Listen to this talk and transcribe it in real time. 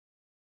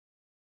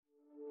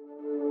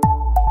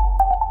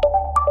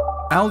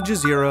Al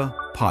Jazeera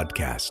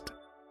Podcast.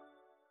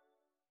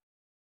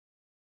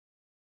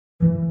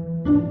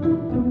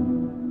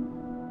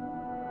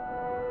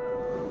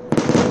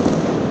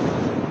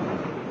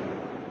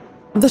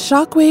 The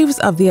shockwaves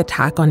of the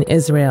attack on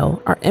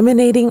Israel are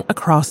emanating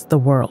across the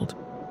world.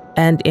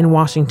 And in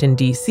Washington,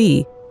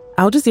 D.C.,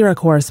 Al Jazeera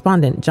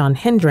correspondent John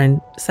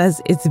Hendren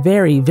says it's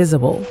very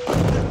visible.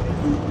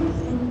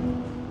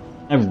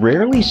 I've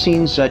rarely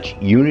seen such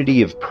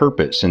unity of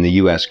purpose in the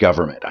U.S.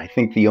 government. I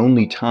think the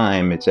only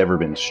time it's ever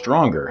been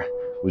stronger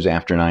was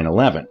after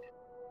 9/11.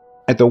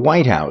 At the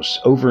White House,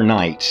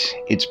 overnight,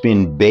 it's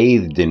been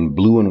bathed in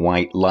blue and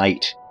white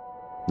light.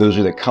 Those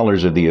are the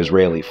colors of the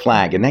Israeli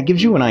flag, and that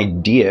gives you an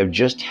idea of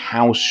just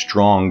how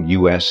strong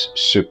U.S.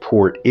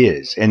 support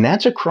is, and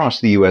that's across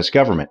the U.S.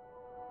 government.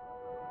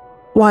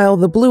 While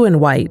the blue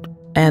and white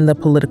and the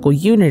political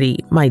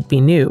unity might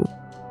be new,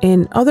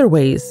 in other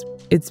ways,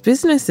 it's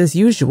business as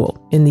usual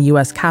in the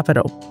U.S.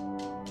 Capitol.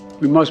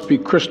 We must be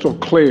crystal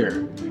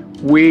clear.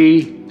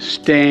 We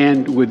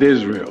stand with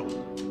Israel.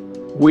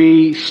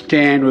 We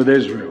stand with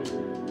Israel.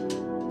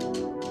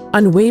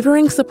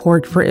 Unwavering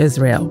support for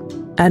Israel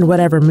and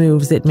whatever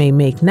moves it may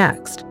make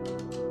next,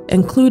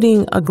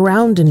 including a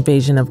ground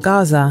invasion of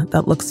Gaza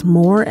that looks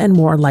more and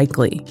more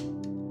likely.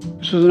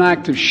 This is an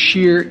act of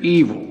sheer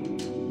evil.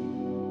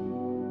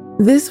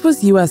 This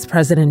was U.S.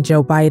 President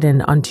Joe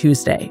Biden on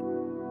Tuesday.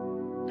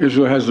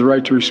 Israel has the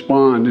right to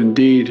respond,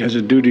 indeed has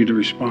a duty to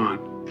respond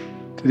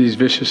to these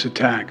vicious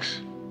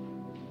attacks.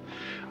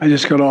 I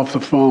just got off the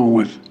phone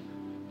with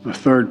a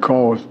third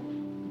call with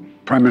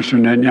Prime Minister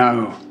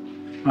Netanyahu.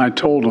 And I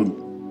told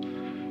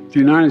him, the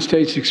United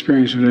States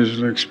experience what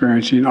Israel is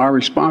experiencing, our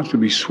response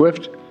would be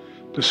swift,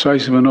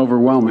 decisive, and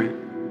overwhelming.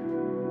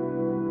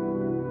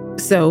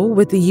 So,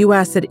 with the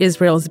U.S. at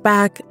Israel's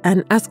back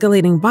and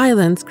escalating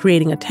violence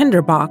creating a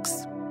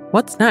tinderbox,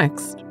 what's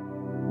next?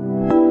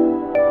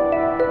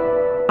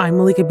 I'm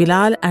Malika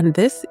Bilal, and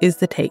this is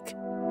The Take.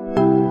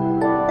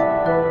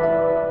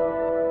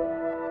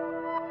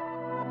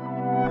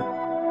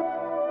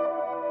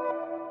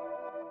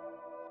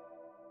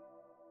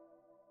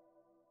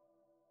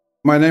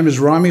 My name is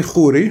Rami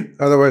Khouri,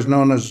 otherwise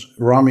known as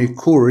Rami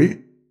Khouri.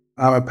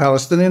 I'm a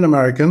Palestinian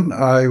American.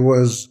 I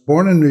was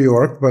born in New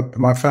York, but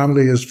my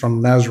family is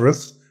from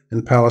Nazareth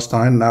in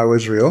Palestine, now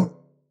Israel.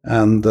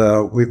 And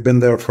we've been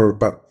there for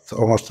about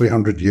almost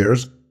 300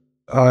 years.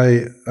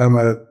 I am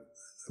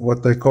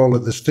what they call a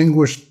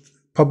distinguished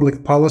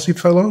public policy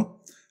fellow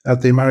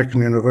at the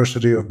American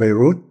University of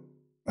Beirut.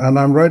 And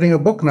I'm writing a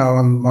book now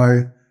on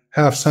my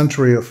half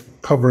century of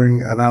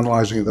covering and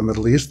analyzing the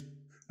Middle East,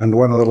 and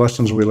one of the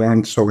lessons we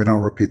learned so we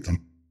don't repeat them.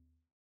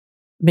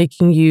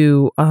 Making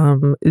you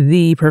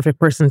the perfect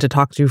person to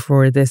talk to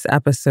for this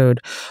episode.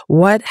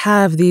 What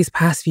have these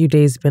past few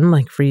days been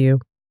like for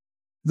you?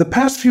 The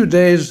past few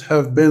days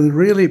have been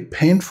really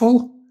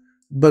painful,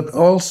 but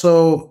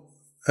also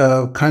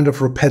kind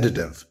of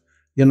repetitive.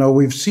 You know,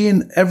 we've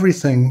seen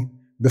everything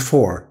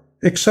before,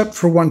 except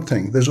for one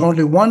thing. There's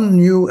only one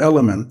new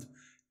element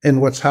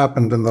in what's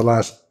happened in the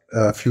last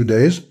few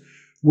days,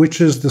 which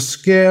is the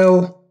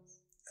scale,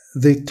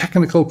 the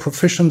technical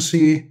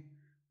proficiency,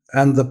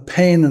 and the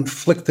pain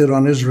inflicted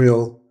on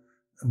Israel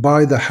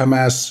by the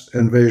Hamas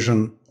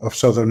invasion of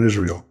southern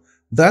Israel.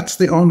 That's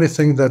the only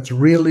thing that's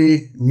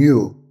really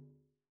new.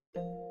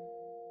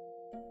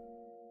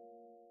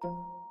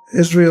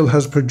 Israel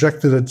has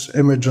projected its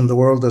image in the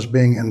world as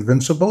being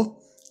invincible,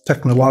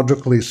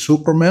 technologically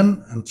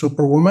supermen and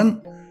superwomen.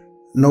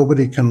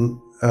 Nobody can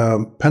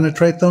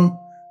penetrate them.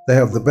 They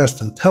have the best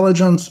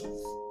intelligence.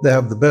 They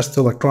have the best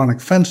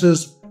electronic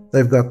fences.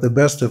 They've got the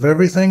best of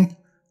everything,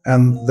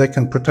 and they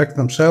can protect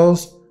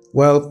themselves.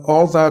 Well,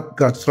 all that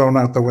got thrown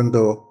out the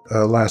window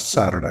last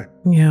Saturday.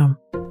 Yeah.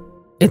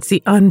 It's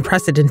the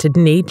unprecedented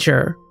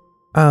nature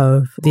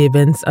of the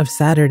events of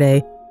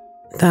Saturday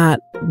that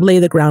lay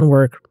the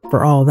groundwork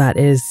for all that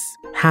is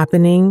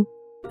happening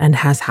and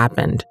has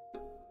happened.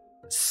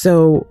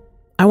 So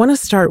I want to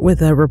start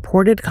with a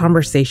reported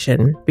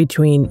conversation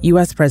between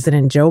U.S.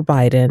 President Joe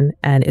Biden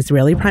and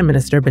Israeli Prime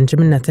Minister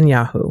Benjamin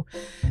Netanyahu.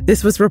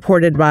 This was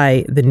reported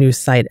by the news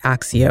site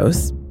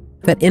Axios,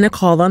 that in a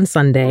call on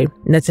Sunday,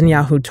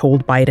 Netanyahu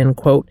told Biden,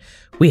 quote,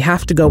 "We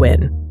have to go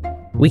in.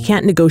 We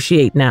can't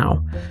negotiate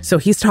now." So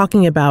he's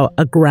talking about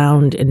a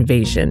ground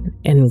invasion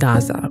in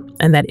Gaza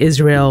and that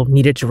Israel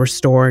needed to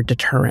restore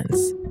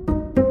deterrence.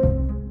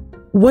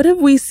 What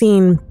have we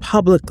seen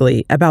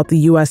publicly about the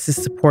U.S.'s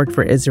support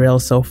for Israel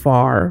so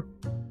far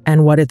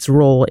and what its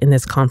role in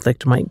this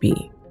conflict might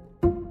be?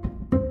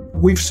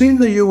 We've seen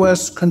the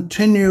U.S.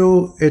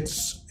 continue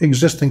its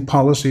existing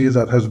policy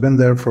that has been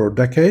there for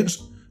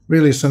decades,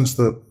 really since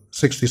the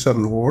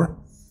 1967 war,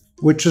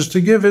 which is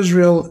to give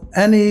Israel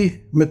any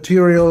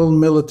material,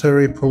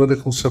 military,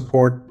 political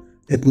support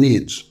it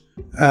needs.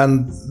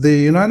 And the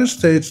United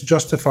States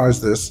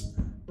justifies this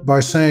by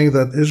saying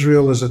that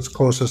Israel is its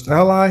closest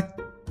ally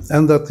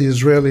and that the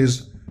Israeli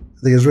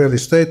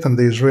state and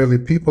the Israeli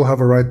people have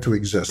a right to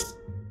exist.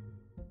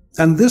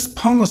 And this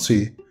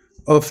policy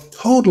of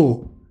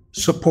total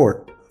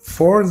support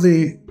for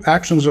the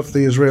actions of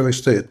the Israeli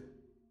state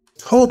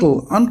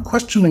total,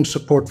 unquestioning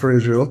support for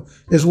Israel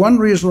is one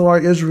reason why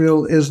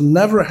Israel is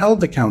never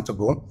held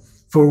accountable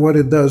for what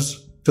it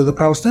does to the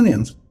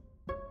Palestinians.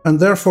 And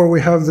therefore,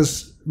 we have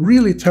this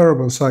really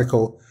terrible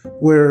cycle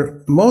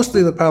where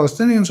mostly the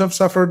Palestinians have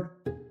suffered.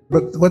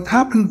 But what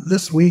happened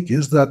this week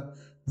is that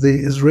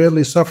the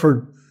Israelis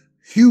suffered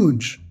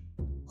huge,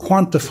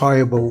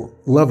 quantifiable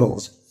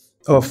levels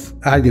of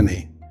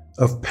agony,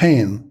 of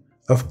pain,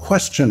 of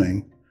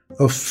questioning,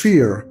 of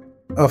fear,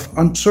 of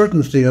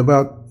uncertainty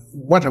about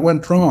what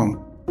went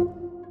wrong.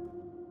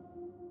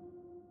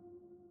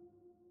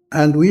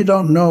 And we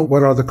don't know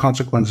what are the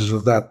consequences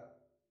of that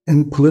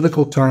in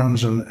political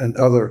terms and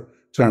other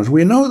terms.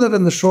 We know that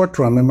in the short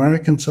run,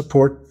 American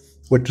support,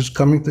 which is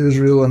coming to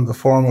Israel in the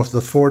form of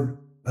the Ford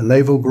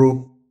Naval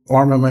Group,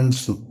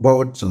 armaments, and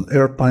boats, and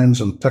airplanes,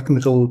 and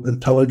technical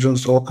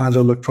intelligence, all kinds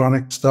of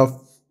electronic stuff,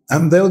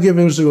 and they'll give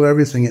Israel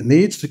everything it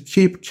needs to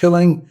keep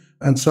killing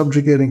and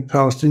subjugating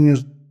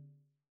Palestinians.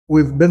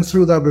 We've been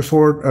through that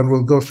before, and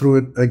we'll go through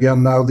it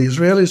again now. The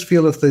Israelis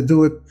feel if they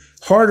do it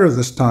harder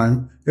this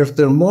time, if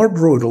they're more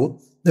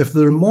brutal, if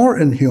they're more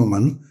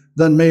inhuman,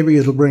 then maybe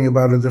it'll bring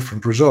about a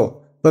different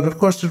result. But of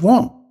course it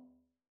won't.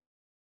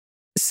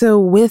 So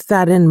with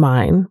that in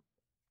mind,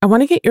 I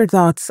want to get your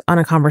thoughts on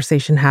a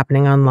conversation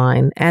happening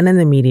online and in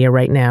the media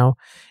right now,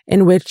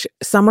 in which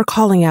some are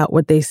calling out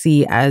what they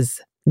see as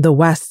the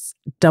West's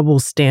double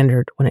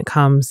standard when it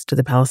comes to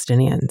the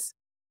Palestinians.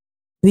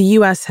 The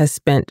U.S. has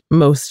spent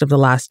most of the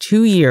last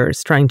 2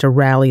 years trying to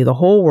rally the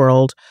whole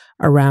world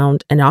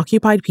around an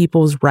occupied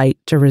people's right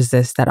to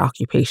resist that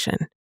occupation.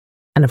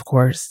 And of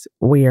course,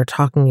 we are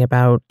talking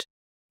about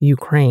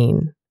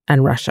Ukraine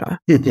and Russia.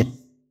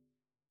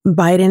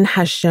 Biden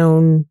has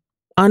shown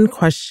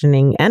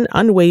unquestioning and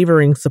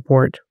unwavering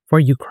support for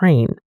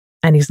Ukraine,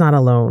 and he's not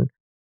alone.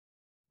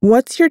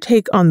 What's your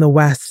take on the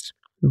West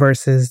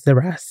versus the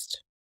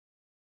rest?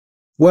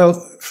 Well,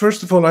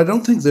 first of all, I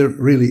don't think there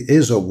really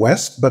is a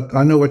West, but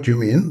I know what you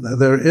mean.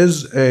 There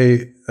is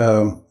a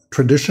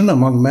tradition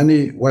among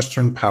many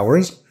Western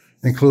powers,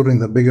 including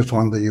the biggest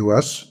one, the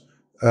U.S.,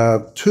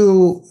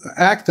 to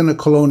act in a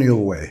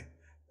colonial way.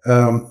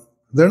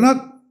 They're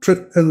not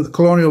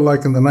colonial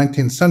like in the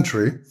 19th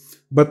century,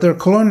 but they're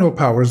colonial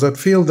powers that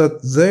feel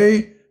that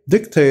they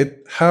dictate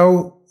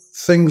how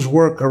things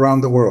work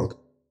around the world.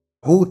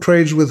 Who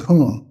trades with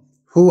whom?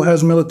 Who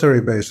has military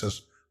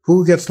bases?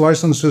 Who gets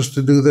licenses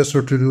to do this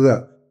or to do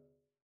that?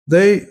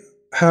 They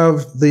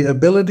have the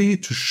ability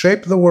to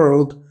shape the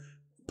world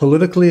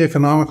politically,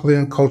 economically,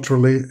 and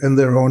culturally in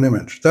their own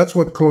image. That's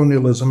what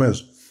colonialism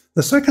is.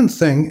 The second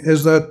thing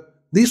is that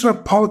these are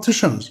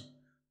politicians,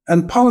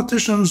 and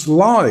politicians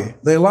lie.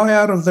 They lie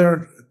out of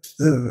their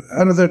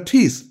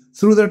teeth,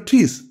 through their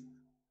teeth.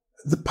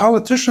 The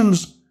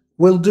politicians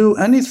will do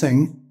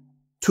anything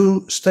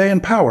to stay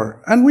in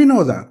power, and we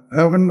know that.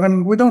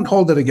 And we don't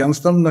hold it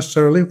against them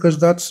necessarily, because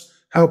that's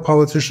how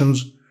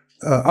politicians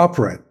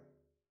operate.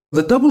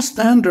 The double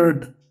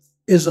standard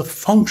is a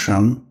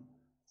function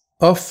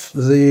of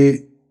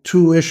the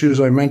two issues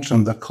I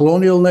mentioned, the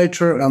colonial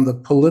nature and the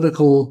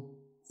political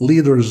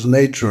leaders'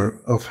 nature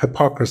of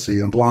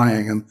hypocrisy and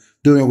lying and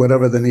doing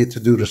whatever they need to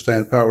do to stay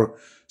in power.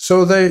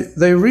 So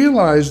they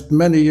realized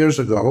many years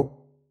ago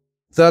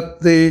that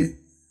the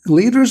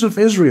leaders of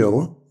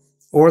Israel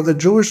or the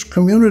Jewish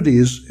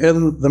communities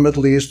in the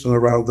Middle East and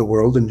around the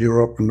world, in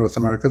Europe and North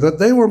America, that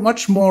they were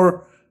much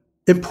more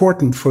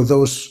important for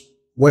those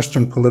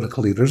Western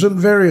political leaders in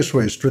various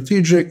ways,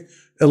 strategic,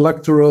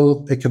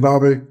 electoral,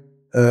 economic,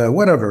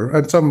 whatever,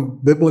 and some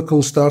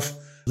biblical stuff.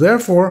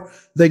 Therefore,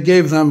 they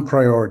gave them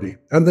priority,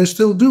 and they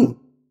still do.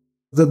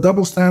 The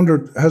double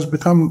standard has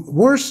become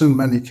worse in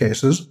many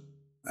cases,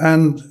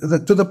 and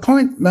to the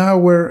point now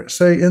where,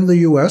 say, in the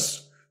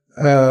U.S.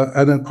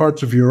 And in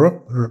parts of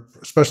Europe, or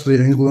especially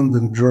England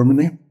and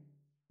Germany,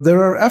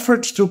 there are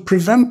efforts to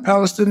prevent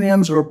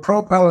Palestinians or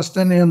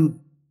pro-Palestinian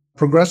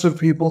progressive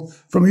people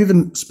from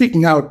even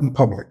speaking out in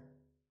public,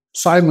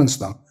 silence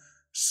them.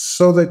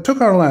 So they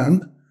took our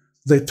land,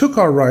 they took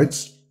our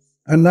rights,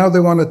 and now they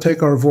want to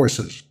take our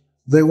voices.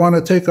 They want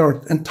to take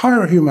our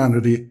entire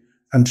humanity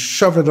and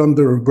shove it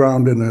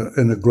underground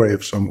in a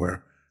grave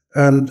somewhere.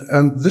 And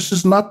this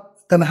is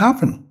not going to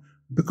happen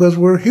because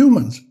we're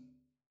humans.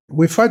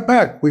 We fight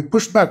back, we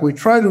push back, we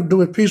try to do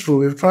it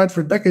peacefully. We've tried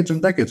for decades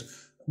and decades.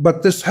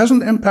 But this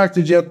hasn't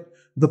impacted yet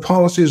the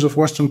policies of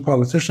Western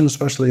politicians,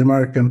 especially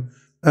American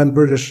and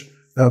British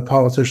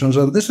politicians.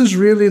 And this is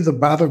really the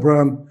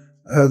battleground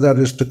that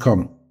is to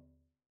come.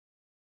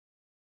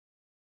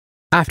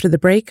 After the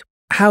break,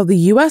 how the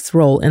U.S.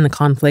 role in the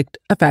conflict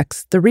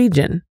affects the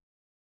region.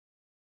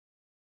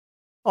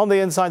 On the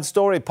Inside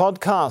Story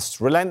podcast,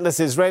 relentless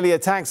Israeli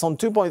attacks on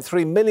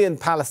 2.3 million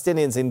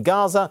Palestinians in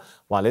Gaza,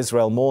 while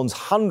Israel mourns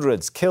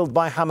hundreds killed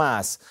by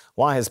Hamas.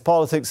 Why has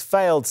politics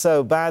failed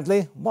so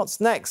badly? What's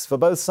next for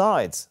both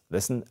sides?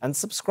 Listen and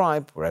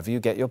subscribe wherever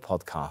you get your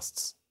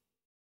podcasts.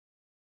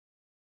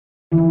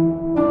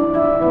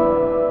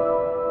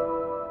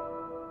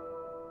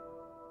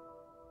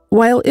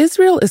 While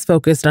Israel is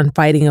focused on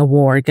fighting a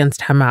war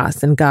against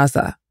Hamas in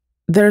Gaza,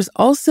 There's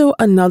also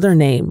another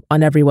name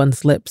on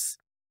everyone's lips: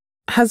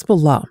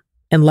 Hezbollah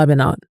in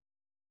Lebanon.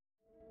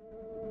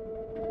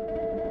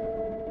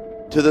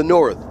 To the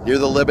north, near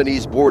the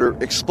Lebanese border,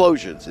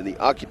 explosions in the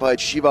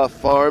occupied Shiva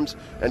farms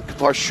and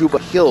Kfar Shuba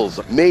hills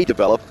may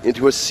develop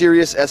into a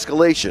serious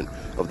escalation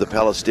of the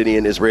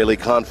Palestinian-Israeli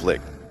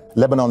conflict.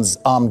 Lebanon's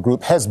armed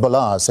group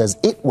Hezbollah says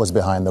it was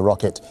behind the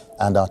rocket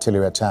and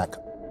artillery attack.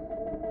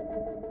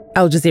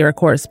 Al Jazeera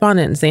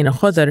correspondent Zaina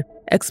Khudr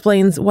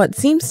explains what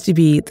seems to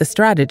be the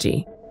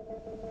strategy.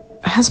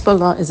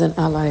 Hezbollah is an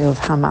ally of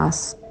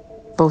Hamas.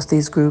 Both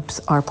these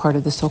groups are part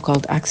of the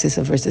so-called axis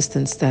of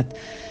resistance that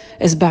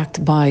is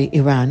backed by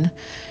Iran.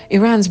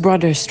 Iran's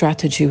broader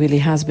strategy really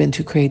has been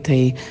to create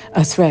a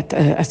threat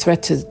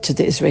to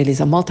the Israelis,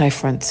 a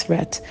multi-front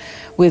threat,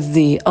 with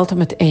the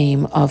ultimate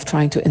aim of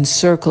trying to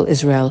encircle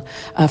Israel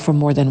from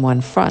more than one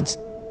front.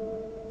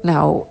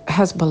 Now,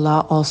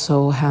 Hezbollah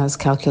also has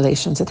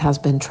calculations. It has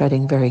been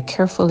treading very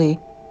carefully.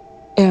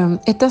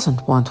 It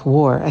doesn't want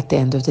war at the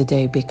end of the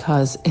day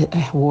because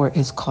war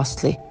is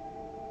costly.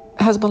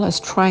 Hezbollah is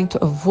trying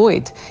to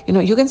avoid,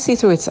 you can see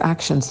through its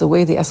actions the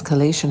way the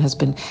escalation has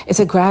been. It's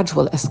a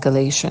gradual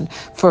escalation.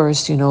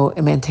 First,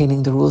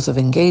 maintaining the rules of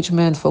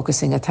engagement,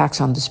 focusing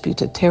attacks on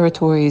disputed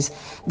territories,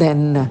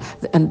 then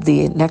and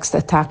the next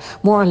attack,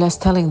 more or less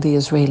telling the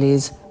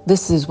Israelis,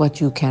 this is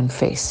what you can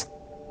face.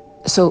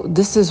 So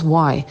this is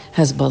why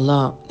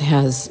Hezbollah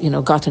has,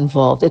 got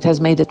involved. It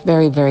has made it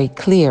very, very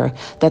clear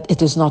that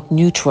it is not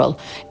neutral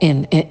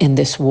in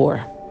this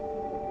war.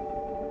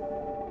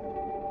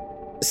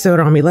 So,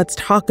 Rami, let's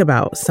talk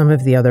about some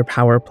of the other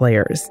power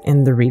players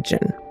in the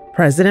region.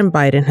 President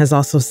Biden has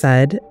also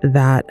said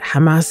that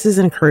Hamas's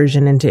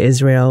incursion into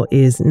Israel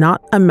is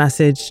not a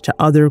message to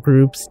other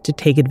groups to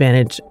take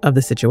advantage of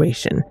the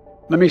situation.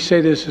 Let me say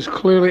this as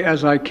clearly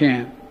as I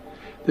can.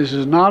 This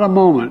is not a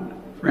moment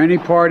for any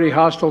party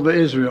hostile to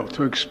Israel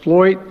to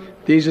exploit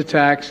these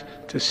attacks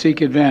to seek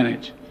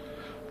advantage.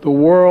 The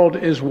world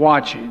is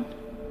watching.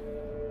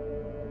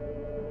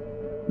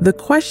 The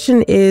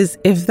question is,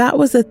 if that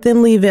was a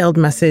thinly veiled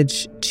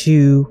message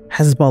to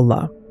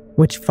Hezbollah,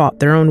 which fought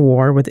their own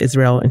war with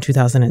Israel in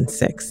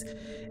 2006,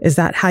 is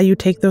that how you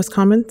take those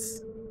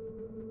comments?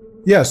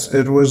 Yes,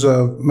 it was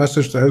a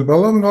message to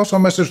Hezbollah and also a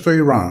message to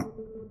Iran.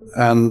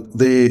 And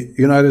the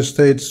United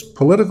States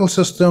political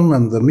system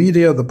and the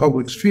media, the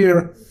public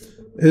sphere,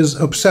 is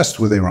obsessed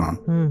with Iran.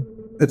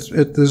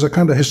 There's a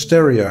kind of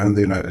hysteria in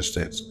the United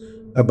States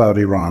about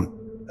Iran.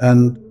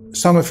 And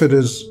some of it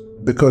is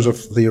because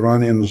of the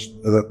Iranians,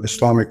 the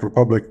Islamic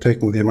Republic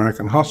taking the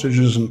American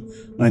hostages in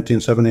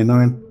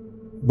 1979.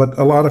 But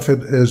a lot of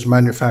it is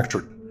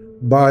manufactured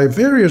by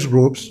various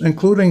groups,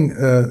 including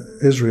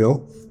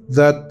Israel,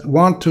 that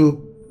want to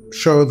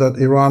show that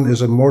Iran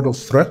is a mortal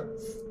threat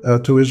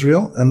to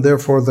Israel, and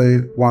therefore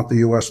they want the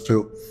U.S.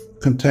 to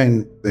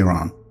contain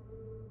Iran.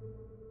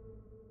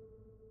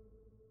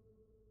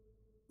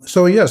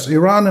 So yes,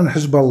 Iran and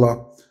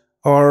Hezbollah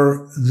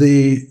are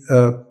the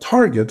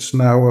targets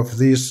now of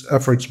these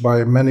efforts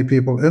by many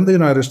people in the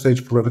United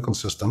States political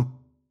system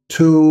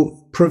to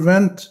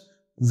prevent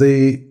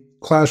the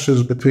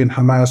clashes between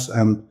Hamas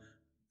and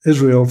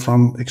Israel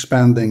from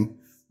expanding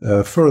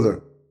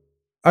further.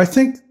 I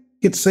think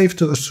it's safe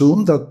to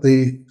assume that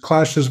the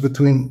clashes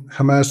between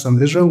Hamas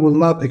and Israel will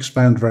not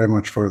expand very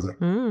much further.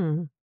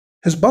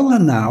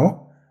 Hezbollah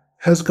now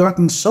has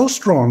gotten so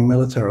strong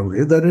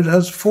militarily that it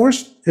has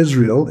forced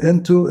Israel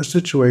into a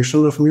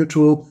situation of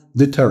mutual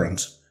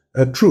deterrence,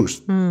 a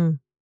truce.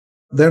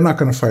 They're not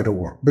going to fight a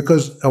war,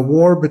 because a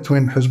war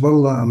between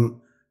Hezbollah and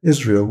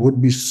Israel would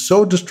be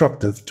so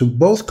destructive to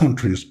both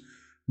countries,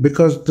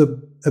 because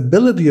the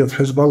ability of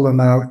Hezbollah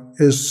now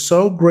is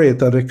so great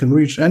that it can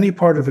reach any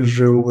part of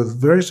Israel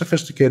with very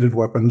sophisticated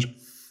weapons,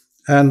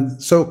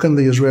 and so can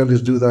the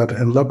Israelis do that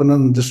in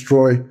Lebanon and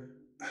destroy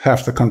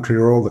half the country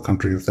or all the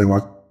country if they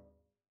want.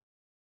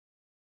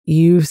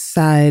 You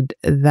said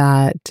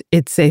that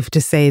it's safe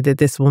to say that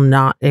this will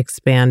not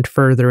expand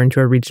further into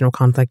a regional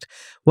conflict.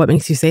 What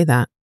makes you say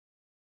that?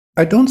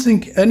 I don't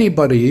think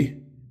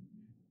anybody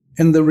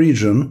in the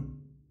region,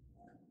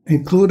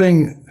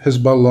 including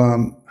Hezbollah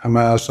and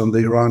Hamas and the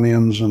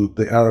Iranians and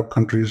the Arab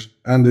countries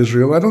and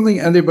Israel, I don't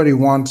think anybody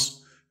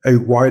wants a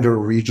wider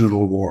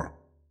regional war.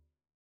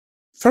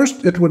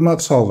 First, it would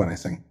not solve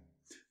anything.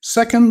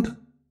 Second,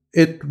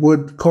 it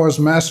would cause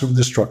massive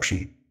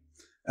destruction.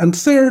 And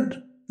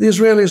third, the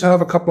Israelis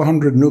have a couple of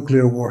hundred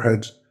nuclear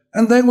warheads,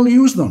 and they will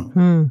use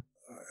them.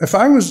 If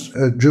I was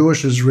a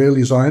Jewish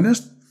Israeli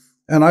Zionist,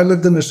 and I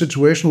lived in a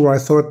situation where I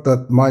thought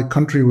that my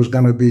country was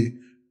going to be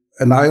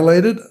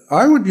annihilated,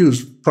 I would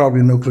use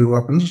probably nuclear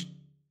weapons.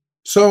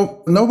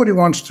 So nobody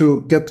wants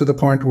to get to the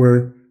point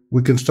where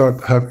we can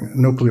start having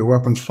nuclear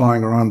weapons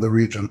flying around the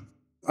region.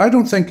 I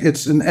don't think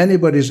it's in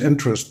anybody's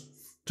interest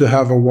to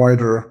have a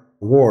wider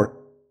war.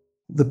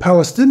 The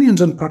Palestinians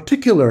in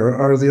particular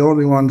are the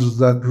only ones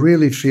that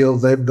really feel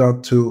they've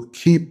got to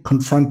keep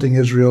confronting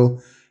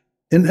Israel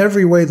in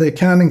every way they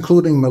can,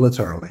 including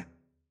militarily.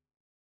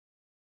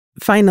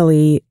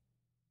 Finally,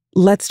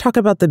 let's talk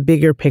about the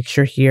bigger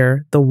picture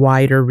here, the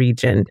wider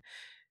region.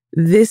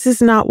 This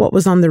is not what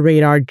was on the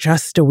radar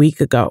just a week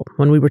ago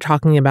when we were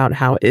talking about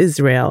how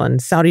Israel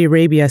and Saudi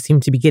Arabia seem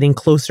to be getting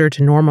closer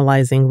to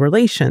normalizing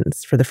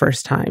relations for the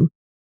first time.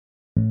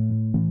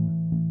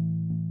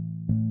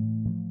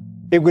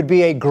 It would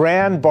be a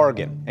grand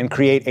bargain and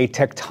create a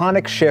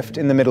tectonic shift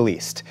in the Middle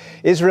East.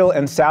 Israel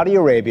and Saudi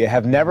Arabia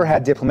have never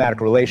had diplomatic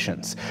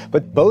relations,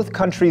 but both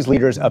countries'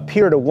 leaders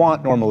appear to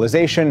want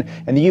normalization,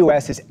 and the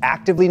U.S. is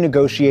actively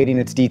negotiating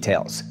its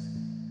details.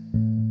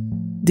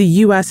 The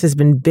U.S. has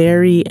been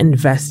very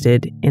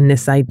invested in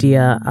this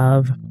idea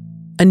of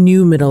a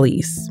new Middle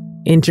East,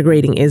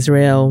 integrating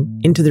Israel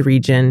into the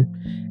region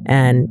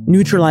and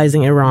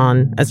neutralizing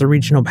Iran as a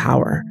regional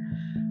power.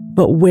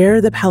 But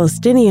where the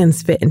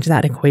Palestinians fit into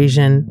that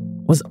equation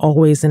was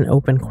always an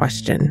open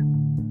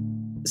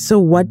question. So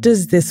what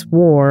does this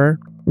war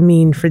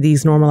mean for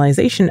these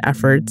normalization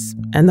efforts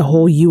and the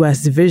whole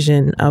U.S.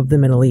 vision of the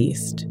Middle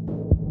East?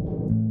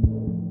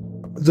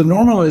 The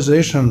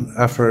normalization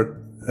effort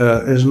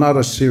is not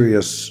a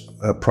serious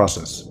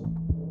process.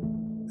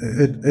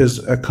 It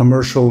is a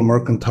commercial,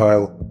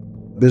 mercantile,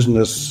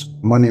 business,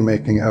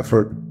 money-making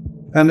effort.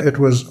 And it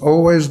was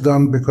always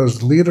done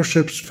because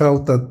leaderships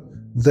felt that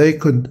they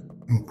could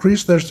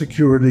increase their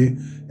security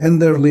in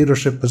their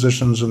leadership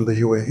positions in the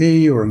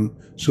UAE or in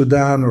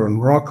Sudan or in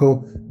Morocco,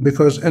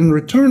 because in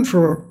return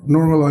for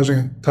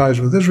normalizing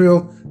ties with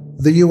Israel,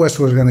 the US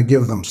was going to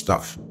give them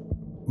stuff.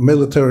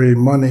 Military,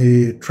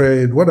 money,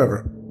 trade,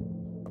 whatever.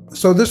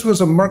 So this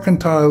was a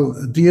mercantile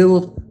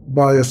deal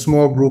by a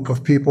small group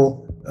of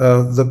people.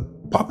 The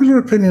popular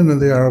opinion in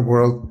the Arab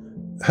world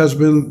has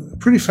been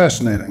pretty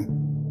fascinating.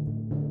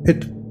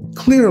 It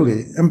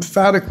clearly,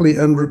 emphatically,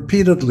 and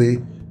repeatedly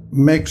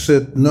makes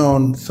it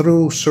known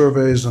through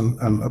surveys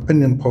and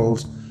opinion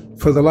polls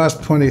for the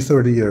last 20,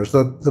 30 years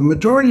that the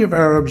majority of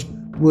Arabs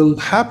will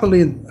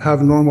happily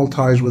have normal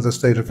ties with the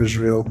state of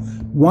Israel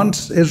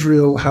once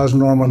Israel has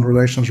normal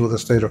relations with the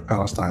state of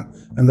Palestine.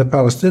 And the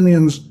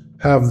Palestinians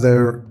have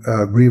their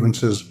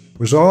grievances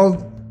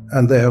resolved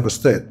and they have a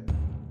state.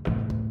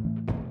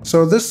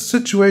 So this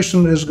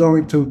situation is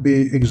going to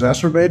be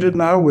exacerbated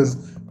now with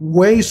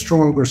way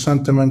stronger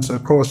sentiments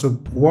across a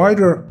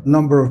wider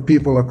number of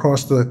people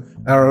across the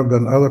Arab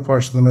and other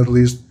parts of the Middle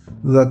East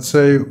that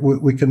say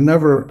we can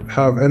never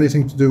have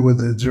anything to do with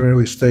the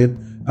Israeli state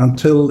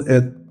until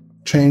it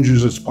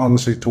changes its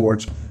policy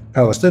towards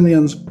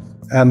Palestinians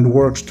and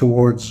works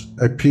towards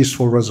a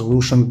peaceful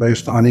resolution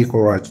based on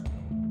equal rights.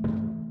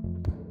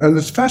 And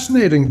it's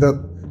fascinating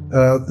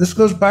that this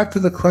goes back to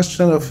the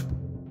question of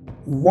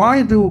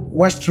why do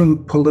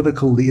Western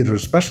political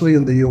leaders, especially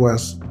in the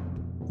US,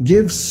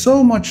 give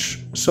so much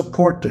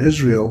support to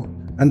Israel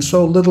and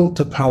so little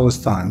to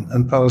Palestine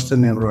and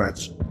Palestinian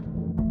rights?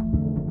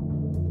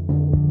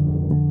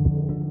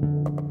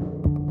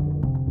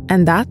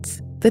 And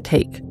that's The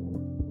Take.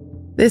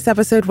 This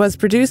episode was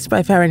produced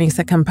by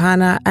Faranisa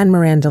Campana and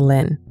Miranda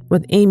Lynn,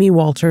 with Amy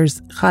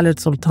Walters, Khalid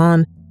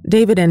Sultan,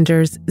 David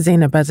Enders,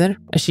 Zainab Bazar,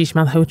 Ashish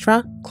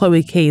Malhotra,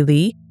 Chloe K.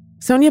 Lee,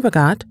 Sonia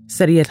Bagat,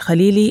 Sariyat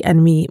Khalili,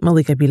 and me,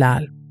 Malika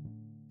Bilal.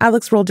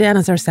 Alex Roldan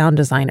is our sound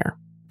designer.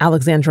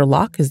 Alexandra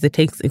Locke is The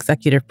Take's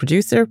executive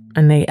producer,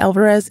 and Nay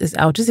Alvarez is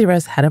Al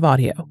Jazeera's head of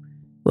audio.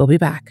 We'll be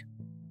back.